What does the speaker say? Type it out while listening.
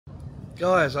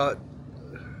Guys, I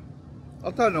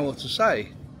don't know what to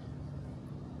say.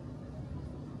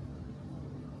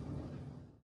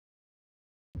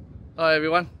 Hi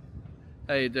everyone,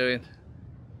 how you doing?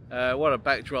 What a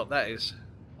backdrop that is.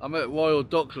 I'm at Royal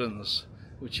Docklands,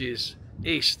 which is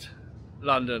East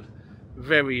London,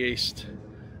 very east,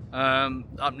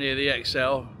 up near the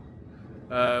XL,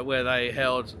 where they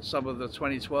held some of the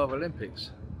 2012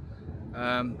 Olympics,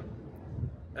 and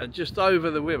just over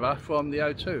the river from the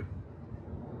O2.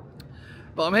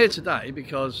 But I'm here today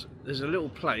because there's a little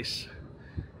place.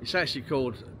 It's actually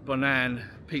called Bonan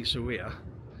Pizzeria,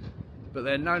 but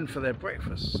they're known for their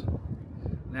breakfasts.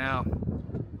 Now,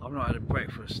 I've not had a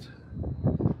breakfast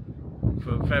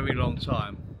for a very long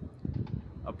time,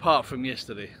 apart from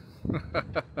yesterday.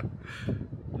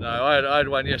 No, I had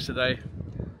one yesterday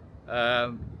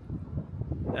at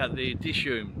the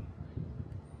Dishoom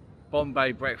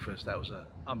Bombay breakfast. That was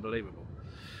unbelievable.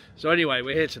 So anyway,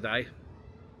 we're here today.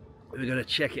 We're going to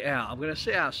check it out. I'm going to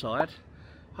sit outside.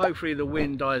 Hopefully the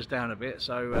wind dies down a bit,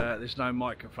 so there's no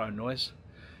microphone noise.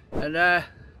 And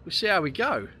we'll see how we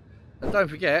go. And don't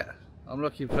forget, I'm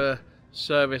looking for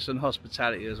service and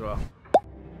hospitality as well.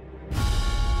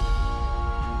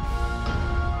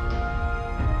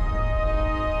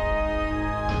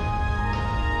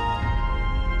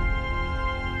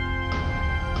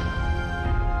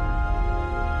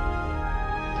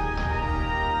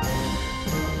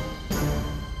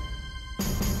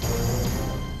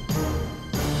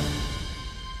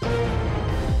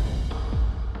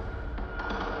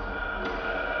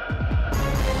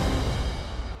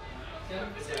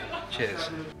 Cheers.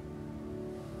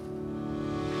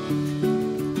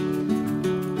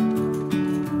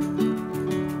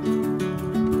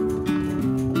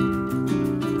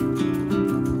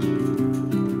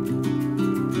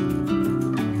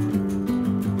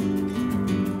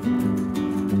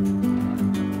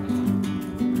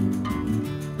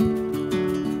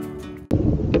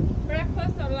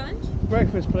 Breakfast or lunch?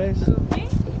 Breakfast, please. Okay.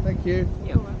 Thank you.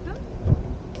 You're welcome.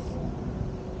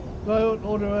 Can I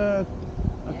order a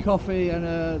coffee and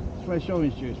a fresh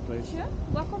orange juice, please? Sure.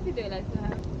 What coffee do you like to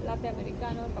have? Latte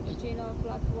Americano, cappuccino,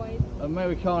 flat white?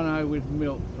 Americano with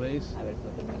milk, please. I will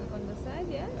put the milk on the side,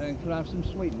 yes? And can I have some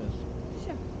sweeteners?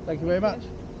 Sure. Thank you very much.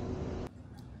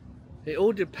 It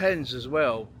all depends as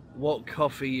well what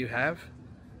coffee you have,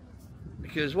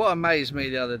 because what amazed me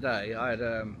the other day,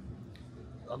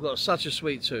 I've got such a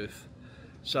sweet tooth,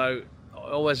 so I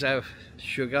always have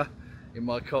sugar in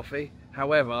my coffee.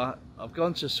 However, I've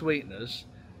gone to sweeteners,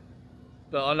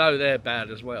 but I know they're bad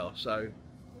as well. So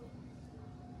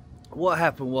what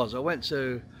happened was I went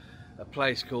to a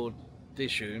place called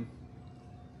Dishoom,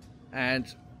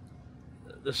 and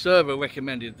the server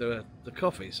recommended the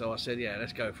coffee, so I said, yeah,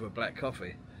 let's go for a black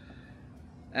coffee.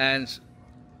 And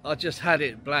I just had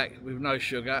it black with no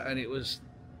sugar, and it was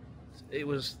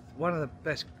one of the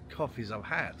best coffees I've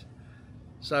had.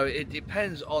 So it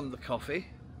depends on the coffee.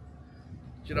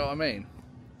 Do you know what I mean?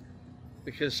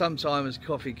 Because sometimes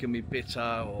coffee can be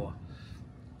bitter, or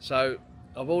so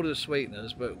I've ordered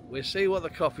sweeteners, but we'll see what the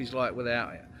coffee's like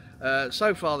without it.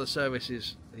 So far the service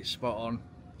is spot on.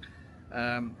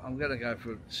 I'm gonna go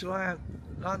for, shall I have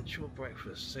lunch or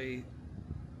breakfast? See,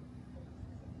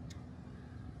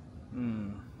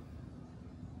 I'm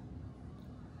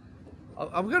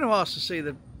going to ask to see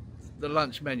the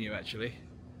lunch menu actually.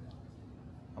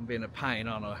 I'm being a pain,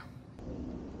 aren't I?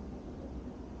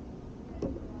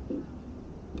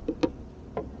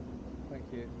 Thank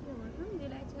you. You're welcome. Do you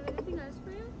like to have anything else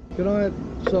for you?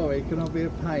 Can I be a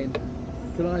pain?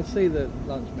 Can I see the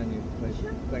lunch menu, please?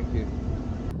 Sure. Thank you.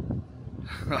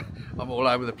 I'm all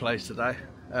over the place today.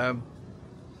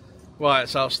 Right,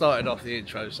 so I started off the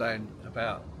intro saying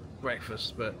about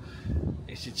breakfast, but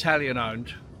it's Italian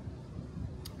owned,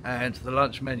 and the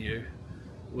lunch menu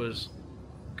was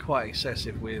quite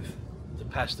excessive with the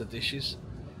pasta dishes.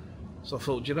 So I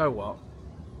thought, you know what?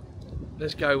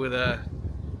 Let's go with a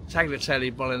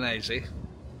tagliatelle bolognese,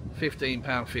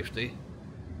 £15.50,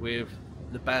 with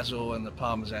the basil and the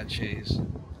parmesan cheese.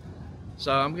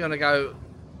 So I'm going to go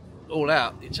all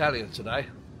out Italian today.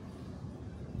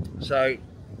 So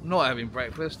not having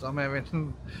breakfast, I'm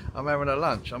having a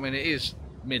lunch. I mean, it is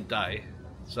midday,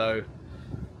 so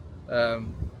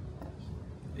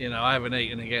you know, I haven't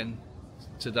eaten again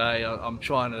today. I'm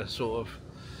trying to sort of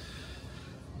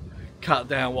cut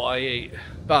down what I eat,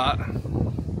 but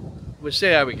we'll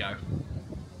see how we go.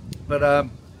 But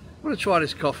I'm going to try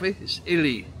this coffee. It's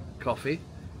Illy coffee,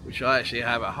 which I actually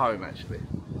have at home actually.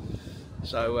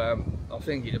 So I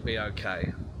think it'll be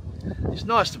okay. It's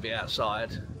nice to be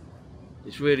outside.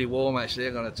 It's really warm actually.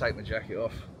 I'm going to take my jacket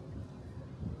off.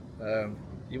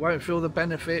 You won't feel the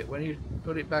benefit when you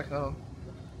put it back on.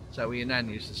 Is that what your nan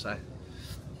used to say?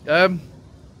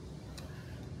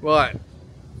 Right,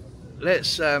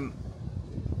 let's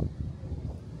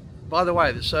by the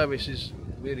way, the service is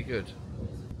really good.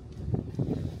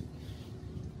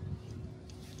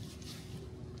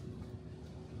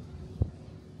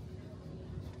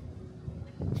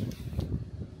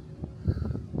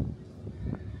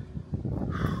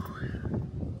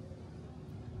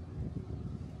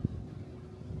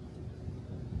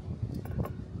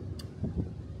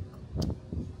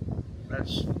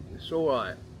 It's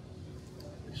alright.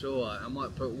 It's alright. I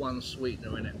might put one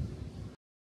sweetener in it.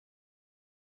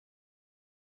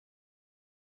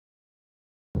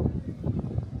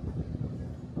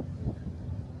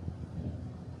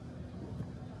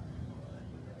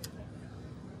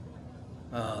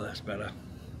 Oh, that's better.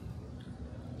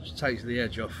 Just takes the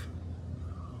edge off.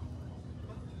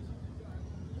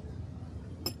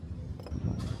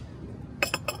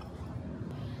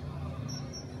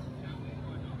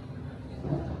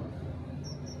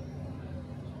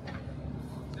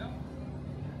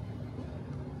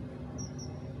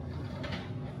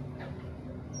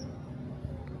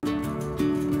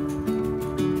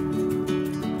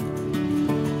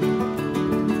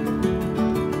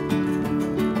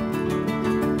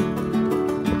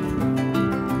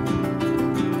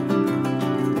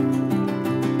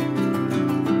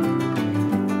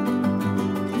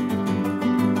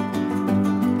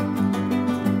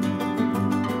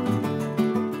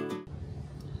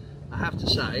 To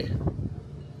say,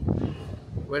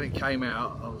 when it came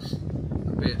out, I was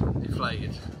a bit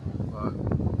deflated. Right.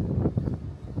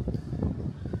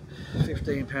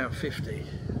 £15.50.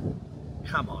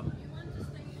 Come on.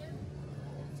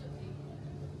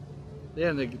 The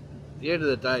end of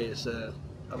the day, it's a.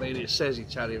 I mean, it says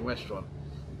Italian restaurant.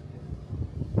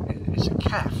 It's a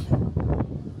cafe.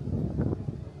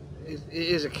 It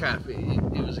is a cafe.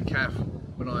 It was a cafe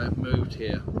when I moved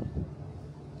here,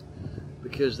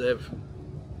 because they've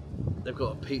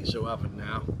got a pizza oven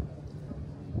now.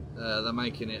 They're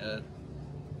making it a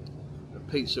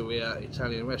pizzeria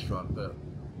Italian restaurant, but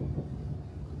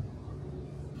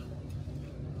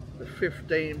the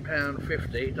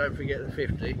 £15.50, don't forget the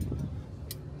 50,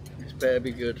 this better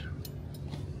be good.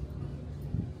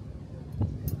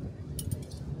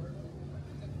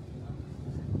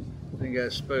 Didn't get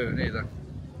a spoon either.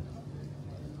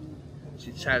 It's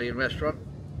an Italian restaurant.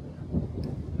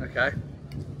 Okay.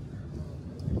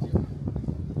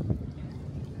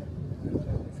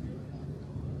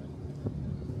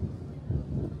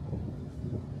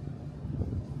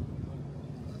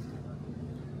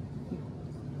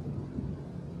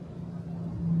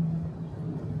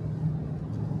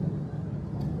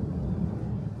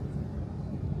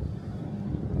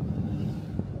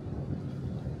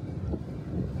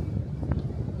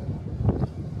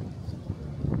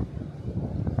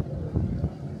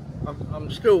 I'm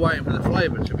still waiting for the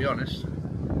flavour, to be honest.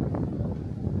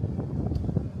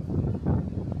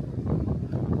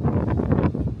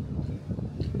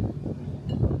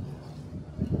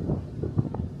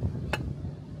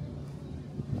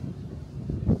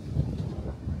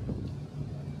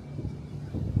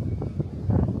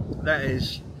 That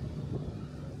is,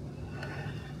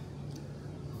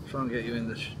 try and get you in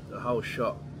the whole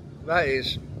shot. That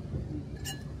is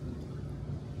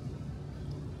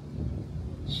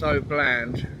so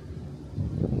bland.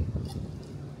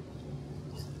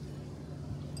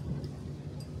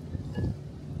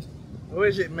 Or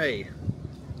is it me?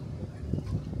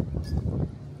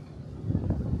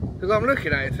 Because I'm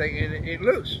looking at it thinking it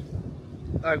looks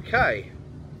okay.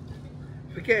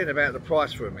 Forgetting about the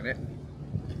price for a minute,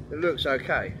 it looks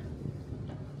okay.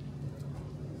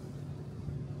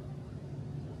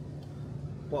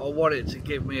 But I want it to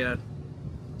give me a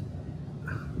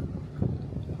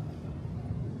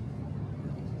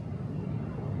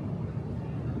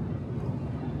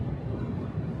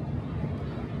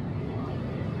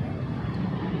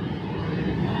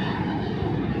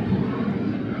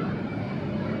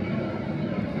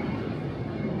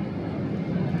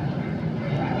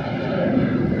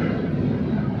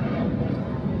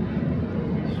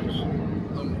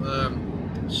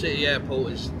city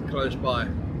airport is close by.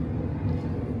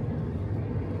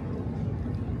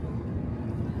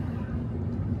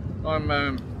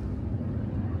 I'm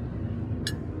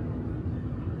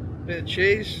bit of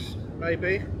cheese,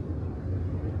 maybe.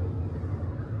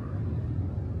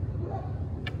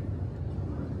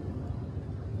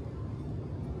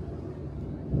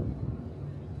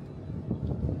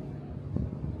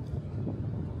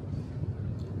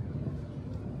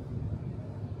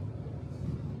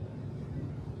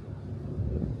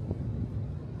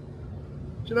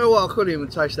 you know what? I couldn't even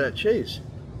taste that cheese.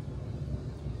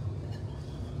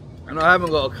 And I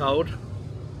haven't got a cold.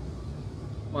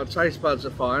 My taste buds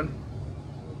are fine.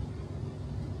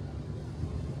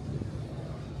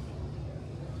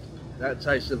 That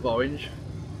tastes of orange.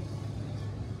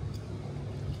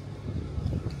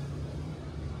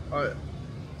 Right,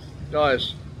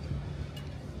 guys.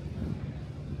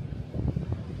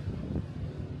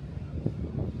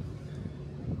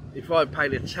 If I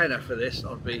paid a tenner for this,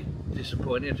 I'd be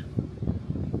disappointed.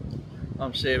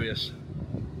 I'm serious.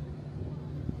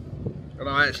 And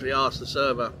I actually asked the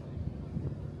server,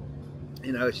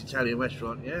 you know, it's an Italian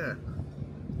restaurant, yeah.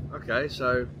 Okay,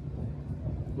 so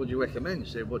what do you recommend?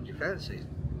 She said, what do you fancy?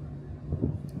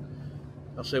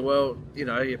 I said, well, you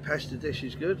know, your pasta dish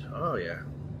is good. Oh yeah.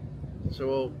 So,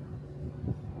 well,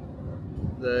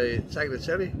 the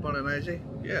tagliatelle bolognese,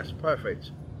 yes,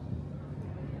 perfect.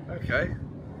 Okay.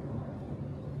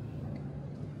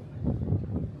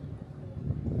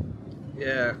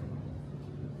 Yeah.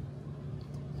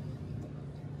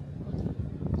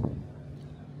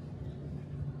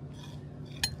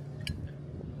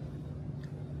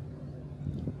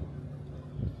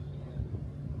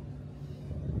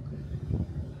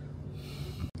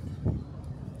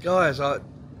 Guys, I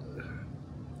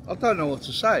don't know what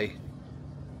to say.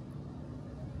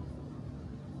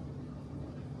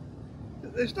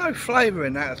 There's no flavour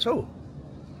in that at all.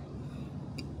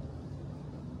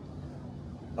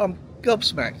 I'm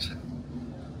gobsmacked.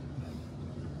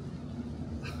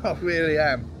 I really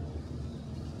am.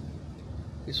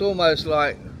 It's almost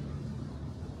like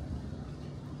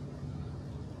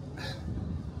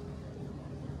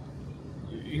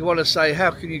you want to say,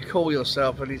 how can you call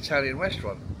yourself an Italian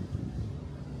restaurant?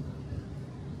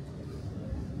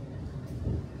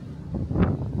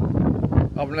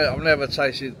 I've never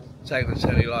tasted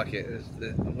tagliatelle like it.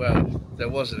 Well, there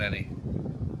wasn't any.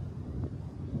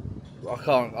 I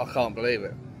can't believe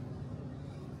it.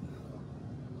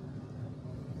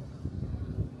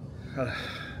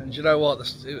 And you know what?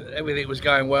 Everything was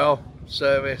going well.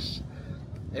 Service,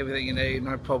 everything you need,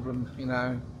 no problem. You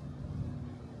know,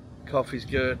 coffee's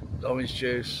good, orange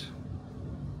juice.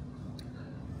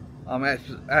 I'm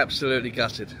absolutely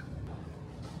gutted.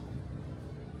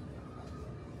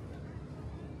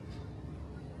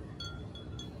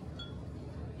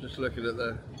 Just looking at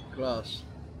the glass.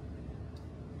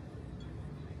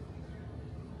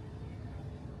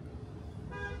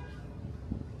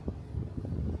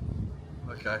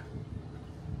 Okay.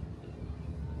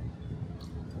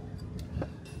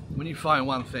 When you find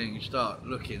one thing, you start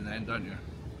looking then, don't you?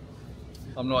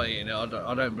 I'm not eating it. I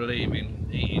don't believe in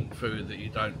eating food that you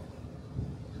don't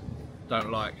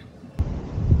like.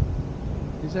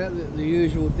 Is that the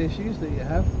usual dishes that you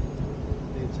have?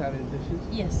 The Italian dishes?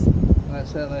 Yes. And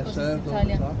that's how they're served all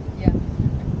the time? Yeah.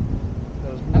 No...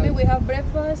 I mean, we have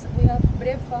breakfast.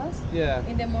 Yeah.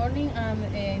 In the morning, and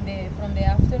from the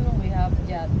afternoon we have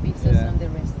pizzas and the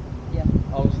rest. Yeah.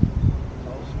 I was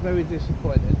very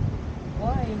disappointed.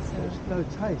 Why? There's no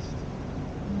taste.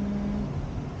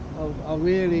 I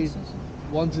really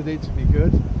wanted it to be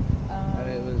good, and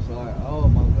it was like, oh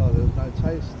my god, there was no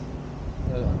taste.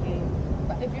 Okay.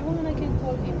 But if you want, I can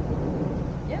call him.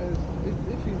 Yeah.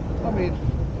 If you, I mean,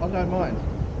 I don't mind.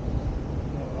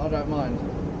 I don't mind.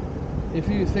 If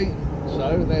you think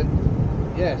so, then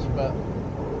yes. But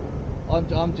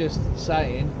I'm just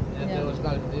saying, there was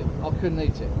no. I couldn't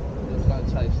eat it. There was no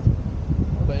taste.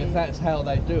 But if that's how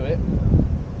they do it,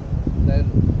 then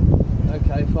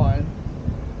okay, fine.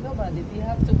 No, but if you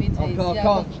have to be tasty,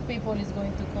 people is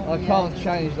going to come. I can't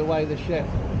change the way the chef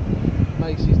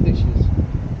makes his dishes.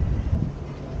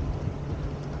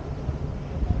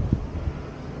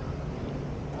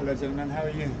 Hello gentlemen, how are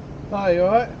you? Hi, you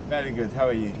alright? Very good, how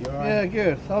are you? You alright? Yeah,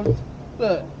 good.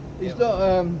 Look, it's not,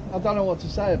 I don't know what to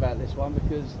say about this one,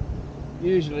 because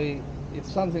usually if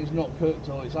something's not cooked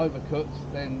or it's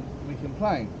overcooked, then we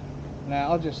complain.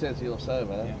 Now, I just said to your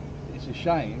server, it's a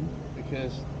shame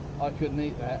because I couldn't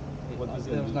eat that.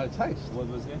 There was no taste. What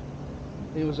was it?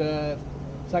 It was a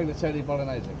tagliatelle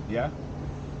bolognese. Yeah?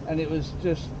 And it was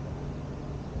just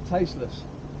tasteless.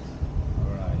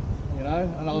 Alright. You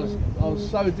know, and I was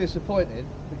so disappointed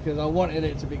because I wanted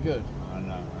it to be good. I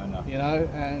know. You know,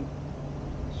 and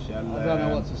I don't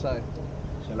know what to say.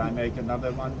 Shall I make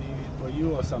another one for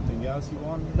you or something else you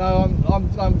want? No,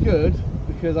 I'm good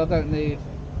because I don't need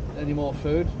any more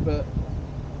food. But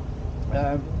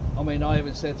I mean, I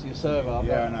even said to your server,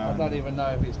 I don't even know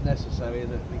if it's necessary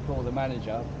that we call the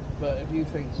manager. But if you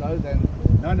think so, then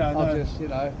I'll just, you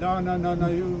know. No,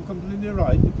 you're completely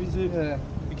right.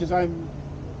 Because I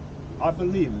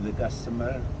believe the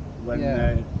customer when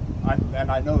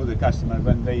and I know the customer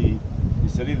when they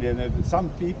It's really, and some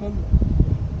people,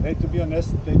 they, to be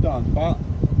honest, they don't. But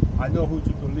I know who to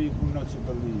believe, who not to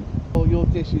believe. All your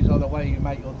dishes are the way you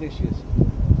make your dishes.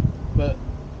 But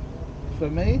for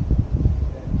me,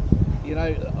 you know,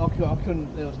 I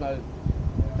couldn't, there was no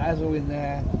dazzle in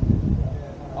there.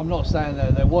 I'm not saying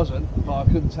that there wasn't, but I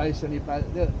couldn't taste any bad.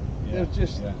 There was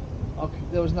just,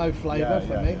 there was no flavour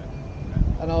for me.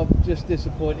 And I'm just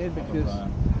disappointed because...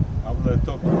 I will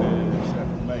talk to the chef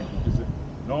who made it, because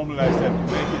normally I said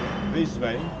to make it this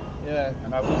way,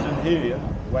 and I wasn't here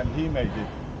when he made it,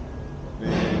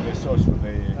 the sauce for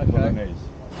the bolognese.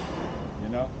 You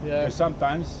know? Because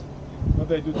sometimes what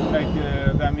they do to make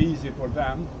them easy for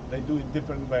them, they do it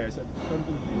different way. I said, don't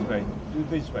do it this way, do it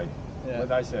this way.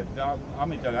 But I said,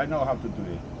 I'm Italian, I know how to do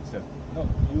it. He said, no,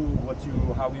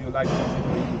 how you like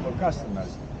it for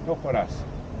customers, not for us.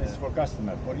 This is for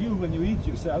customers. For you, when you eat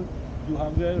yourself, you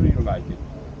have where you like it.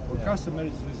 For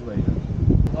customers, it's this way.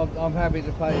 I'm happy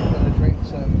to pay for the drinks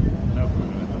and... No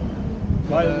problem.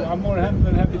 Well, I'm more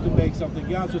than happy to make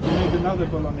something else, or to make another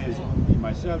bolognese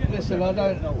myself. Listen, I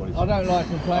don't like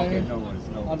complaining. Okay, no worries,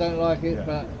 no worries. I don't like it,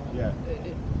 but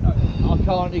I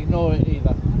can't ignore it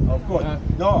either. Of course.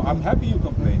 No, I'm happy you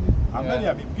complain. I'm very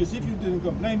happy, because if you didn't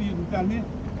complain, you didn't tell me,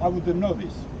 I wouldn't know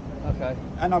this. Okay.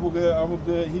 And he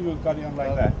will carry on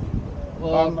like that.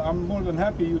 Well, I'm more than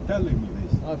happy you telling me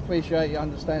this. I appreciate your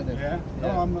understanding. Yeah.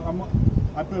 No,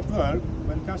 I prefer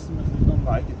when customers don't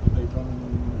like it, they don't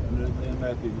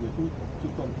happy to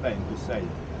complain, to say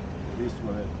this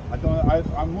way.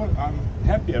 I'm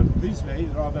happier this way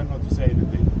rather than not to say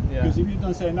anything. Because if you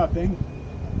don't say nothing,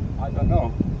 I don't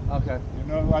know. Okay. You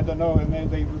know, I don't know, and then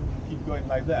they will keep going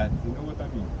like that. You know what I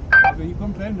mean? After you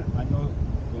complain, I know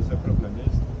there's a problem.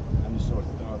 And you sort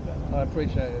it out then. I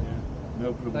appreciate it. Yeah.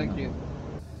 No problem. Thank you.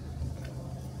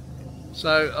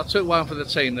 So I took one for the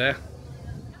team there.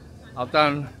 I've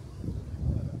done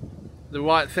the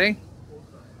right thing,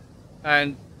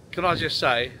 and can I just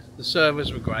say the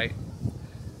servers were great,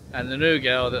 and the new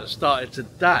girl that started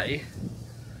today,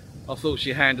 I thought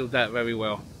she handled that very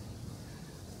well.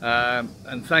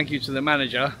 And thank you to the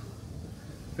manager,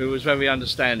 who was very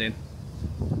understanding.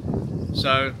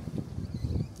 So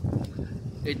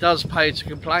it does pay to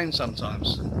complain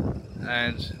sometimes,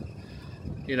 and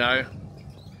you know,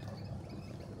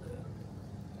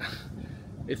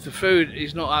 if the food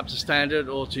is not up to standard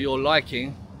or to your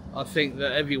liking, I think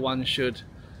that everyone should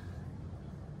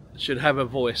have a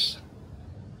voice.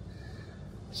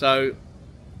 So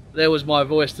there was my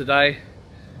voice today.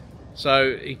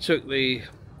 So he took the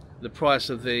price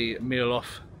of the meal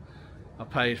off. I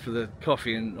paid for the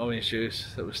coffee and orange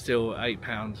juice that was still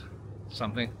 £8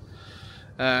 something.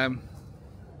 But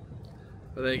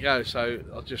there you go. So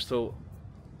I just thought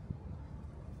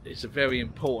it's a very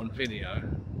important video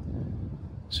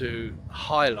to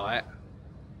highlight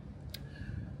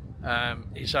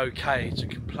it's okay to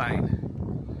complain,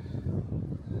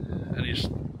 and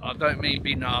I don't mean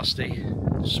be nasty,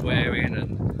 swearing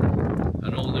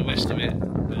and all the rest of it,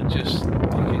 but just you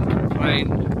can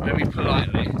complain very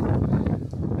politely,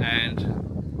 and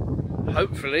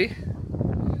hopefully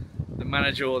the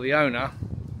manager or the owner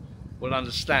will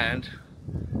understand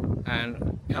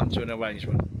and come to an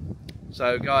arrangement.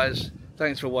 So guys,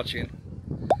 thanks for watching,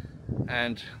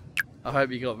 and I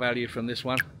hope you got value from this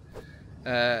one.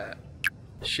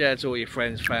 Share to all your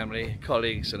friends, family,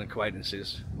 colleagues and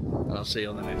acquaintances, and I'll see you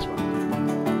on the next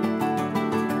one.